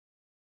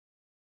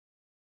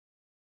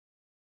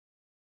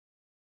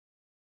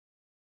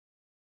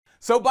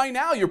So by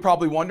now you're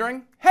probably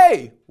wondering,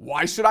 hey,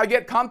 why should I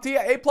get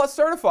CompTIA A+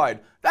 certified?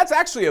 That's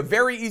actually a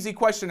very easy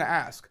question to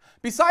ask.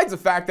 Besides the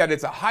fact that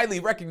it's a highly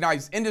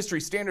recognized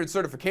industry standard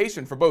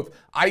certification for both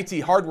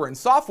IT hardware and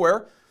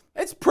software,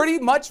 it's pretty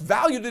much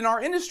valued in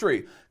our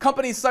industry.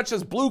 Companies such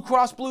as Blue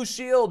Cross Blue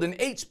Shield and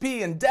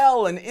HP and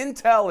Dell and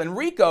Intel and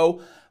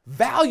Ricoh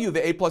value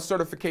the A+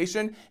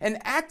 certification and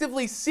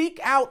actively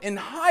seek out and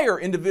hire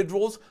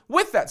individuals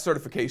with that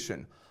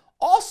certification.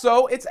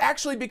 Also, it's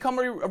actually become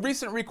a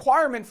recent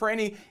requirement for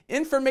any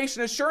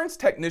information assurance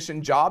technician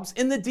jobs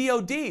in the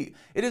DoD.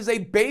 It is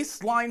a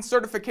baseline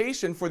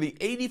certification for the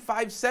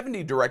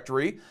 8570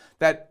 directory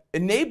that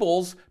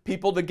enables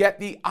people to get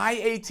the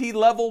IAT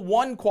Level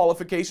 1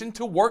 qualification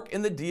to work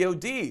in the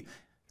DoD.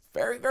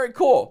 Very, very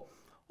cool.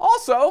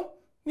 Also,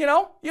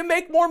 you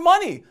make more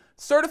money.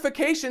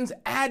 Certifications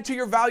add to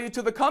your value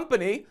to the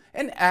company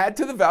and add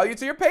to the value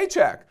to your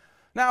paycheck.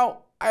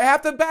 Now, I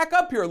have to back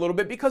up here a little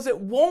bit because it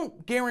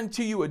won't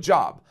guarantee you a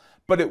job,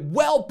 but it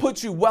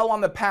puts you well on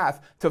the path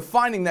to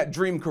finding that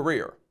dream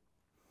career.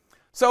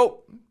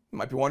 So, you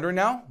might be wondering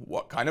now,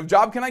 what kind of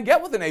job can I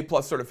get with an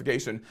A+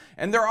 certification?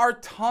 And there are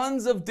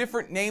tons of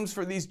different names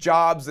for these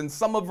jobs, and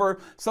some of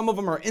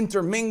them are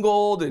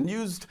intermingled and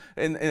used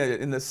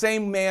in the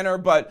same manner,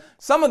 but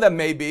some of them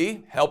may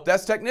be help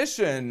desk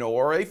technician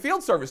or a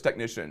field service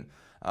technician.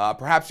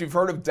 Perhaps you've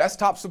heard of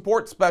desktop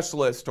support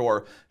specialist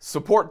or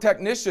support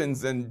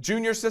technicians and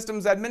junior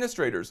systems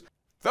administrators.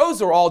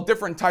 Those are all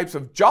different types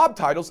of job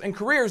titles and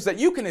careers that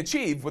you can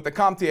achieve with the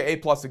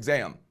CompTIA A+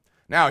 exam.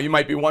 Now you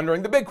might be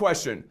wondering the big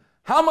question,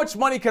 how much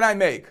money can I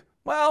make?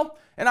 Well,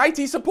 an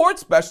IT support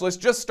specialist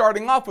just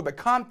starting off with a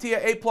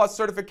CompTIA A+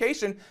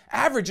 certification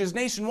averages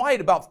nationwide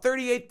about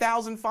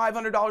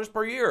 $38,500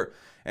 per year.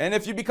 And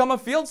if you become a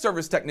field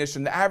service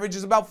technician, the average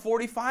is about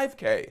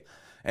 $45K.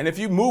 And if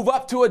you move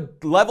up to a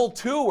level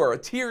 2 or a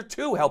tier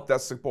 2 help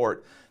desk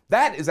support,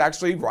 that is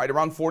actually right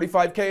around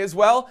 $45K as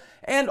well.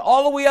 And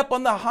all the way up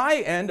on the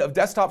high end of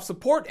desktop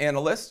support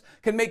analysts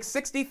can make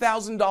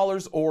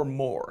 $60,000 or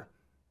more.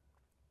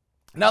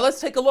 Now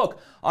let's take a look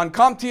on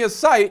CompTIA's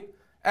site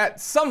at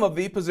some of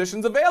the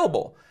positions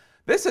available.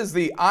 This is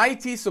the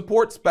IT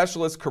support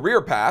specialist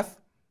career path.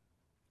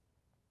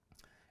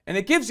 And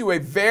it gives you a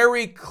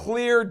very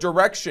clear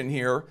direction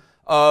here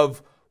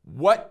of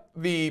what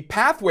the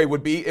pathway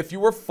would be if you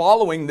were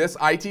following this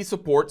IT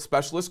support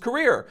specialist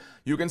career.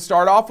 You can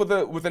start off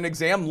with an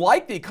exam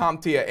like the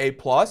CompTIA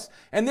A+,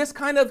 and this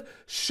kind of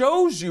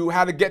shows you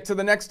how to get to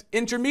the next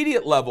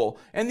intermediate level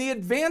and the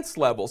advanced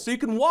level. So you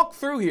can walk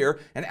through here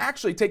and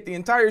actually take the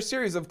entire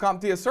series of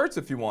CompTIA certs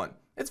if you want.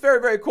 It's very,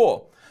 very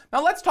cool.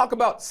 Now let's talk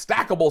about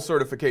stackable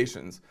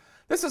certifications.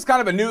 This is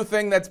kind of a new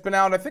thing that's been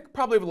out, I think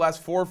probably over the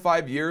last 4 or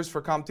 5 years for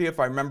CompTIA, if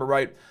I remember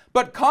right.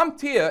 But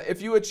CompTIA,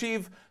 if you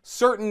achieve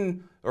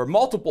certain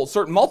multiples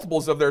of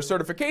their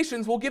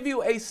certifications, will give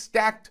you a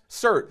stacked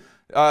cert,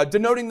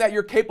 denoting that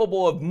you're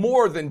capable of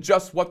more than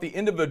just what the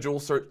individual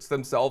certs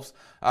themselves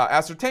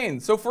ascertain.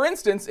 So for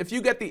instance, if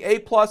you get the A+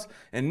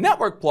 and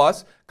Network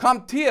Plus,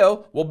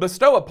 CompTIA will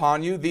bestow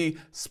upon you the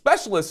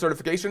specialist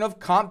certification of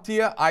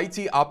CompTIA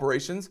IT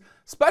Operations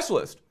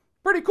Specialist.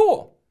 Pretty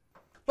cool.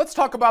 Let's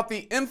talk about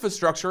the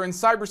infrastructure and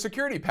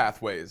cybersecurity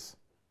pathways.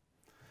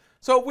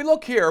 So if we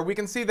look here, we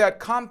can see that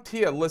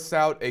CompTIA lists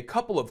out a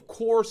couple of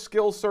core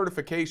skill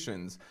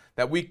certifications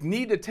that we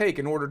need to take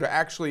in order to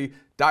actually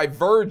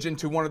diverge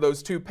into one of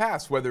those two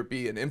paths, whether it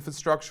be an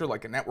infrastructure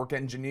like a network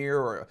engineer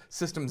or a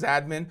systems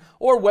admin,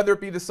 or whether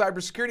it be the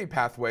cybersecurity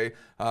pathway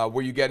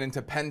where you get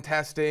into pen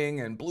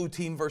testing and blue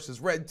team versus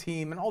red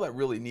team and all that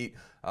really neat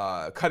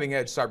cutting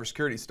edge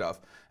cybersecurity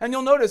stuff. And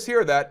you'll notice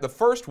here that the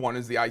first one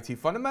is the IT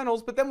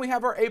fundamentals, but then we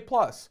have our A+.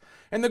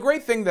 And the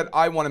great thing that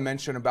I want to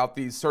mention about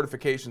these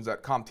certifications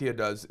that CompTIA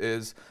does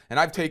is, and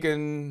I've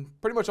taken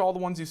pretty much all the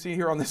ones you see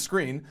here on the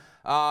screen,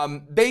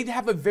 they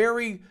have a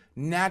very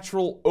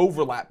natural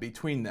overlap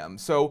between them.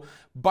 So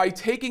by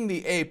taking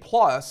the A+,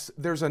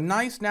 there's a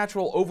nice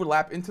natural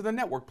overlap into the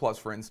Network Plus,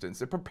 for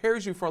instance. It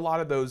prepares you for a lot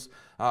of those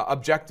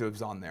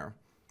objectives on there.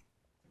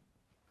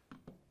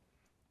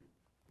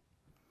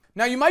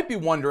 Now you might be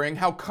wondering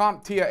how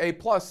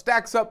CompTIA A+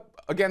 stacks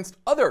up against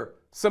other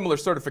similar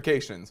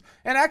certifications.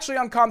 And actually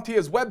on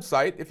CompTIA's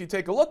website, if you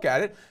take a look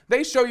at it,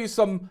 they show you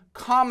some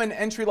common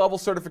entry-level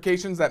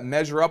certifications that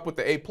measure up with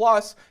the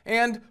A+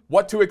 and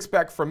what to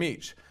expect from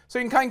each. So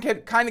you can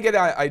kind of get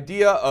an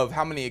idea of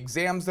how many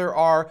exams there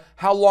are,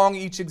 how long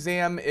each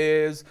exam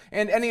is,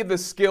 and any of the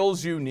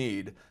skills you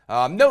need.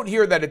 Note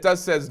here that it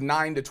does says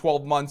 9 to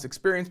 12 months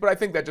experience, but I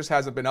think that just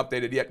hasn't been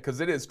updated yet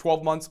because it is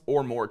 12 months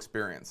or more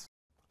experience.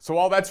 So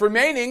all that's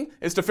remaining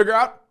is to figure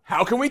out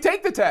how can we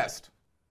take the test.